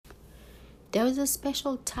There was a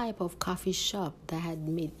special type of coffee shop that had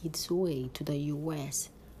made its way to the US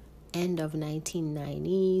end of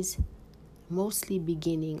 1990s, mostly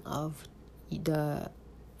beginning of the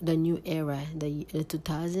new era, the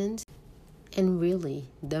 2000s, and really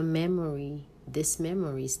this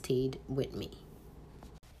memory stayed with me.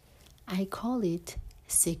 I call it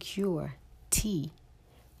Secure Tea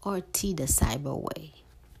or Tea the Cyber Way.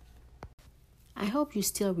 I hope you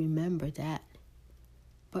still remember that.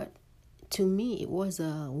 But to me, it was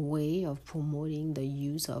a way of promoting the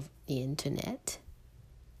use of the internet,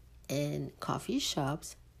 and coffee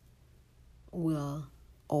shops will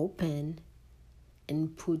open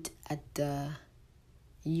and put at the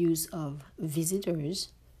use of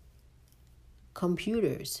visitors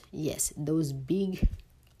computers. Yes, those big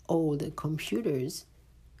old computers,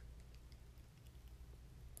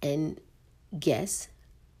 and guests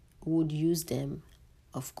would use them,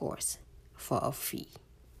 of course, for a fee.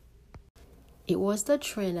 It was the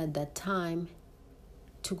trend at that time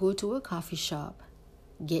to go to a coffee shop,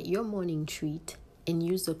 get your morning treat, and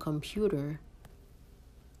use the computer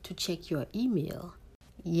to check your email.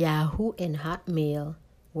 Yahoo and Hotmail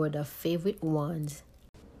were the favorite ones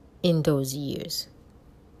in those years.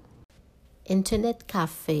 Internet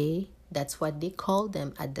cafe, that's what they called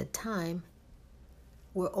them at the time,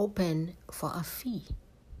 were open for a fee.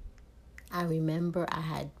 I remember I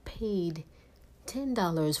had paid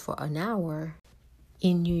 $10 for an hour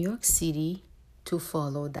in New York City to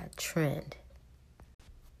follow that trend.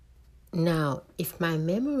 Now, if my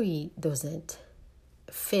memory doesn't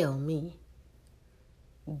fail me,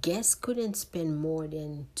 guests couldn't spend more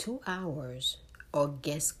than 2 hours, or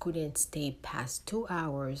guests couldn't stay past 2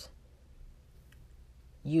 hours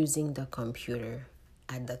using the computer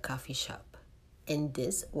at the coffee shop. And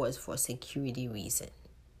this was for security reasons.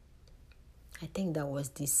 I think that was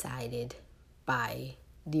decided by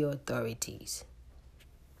the authorities.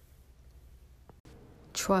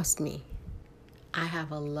 Trust me, I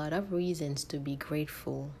have a lot of reasons to be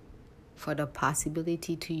grateful for the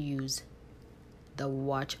possibility to use the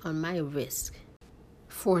watch on my wrist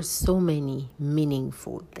for so many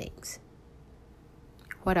meaningful things.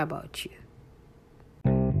 What about you?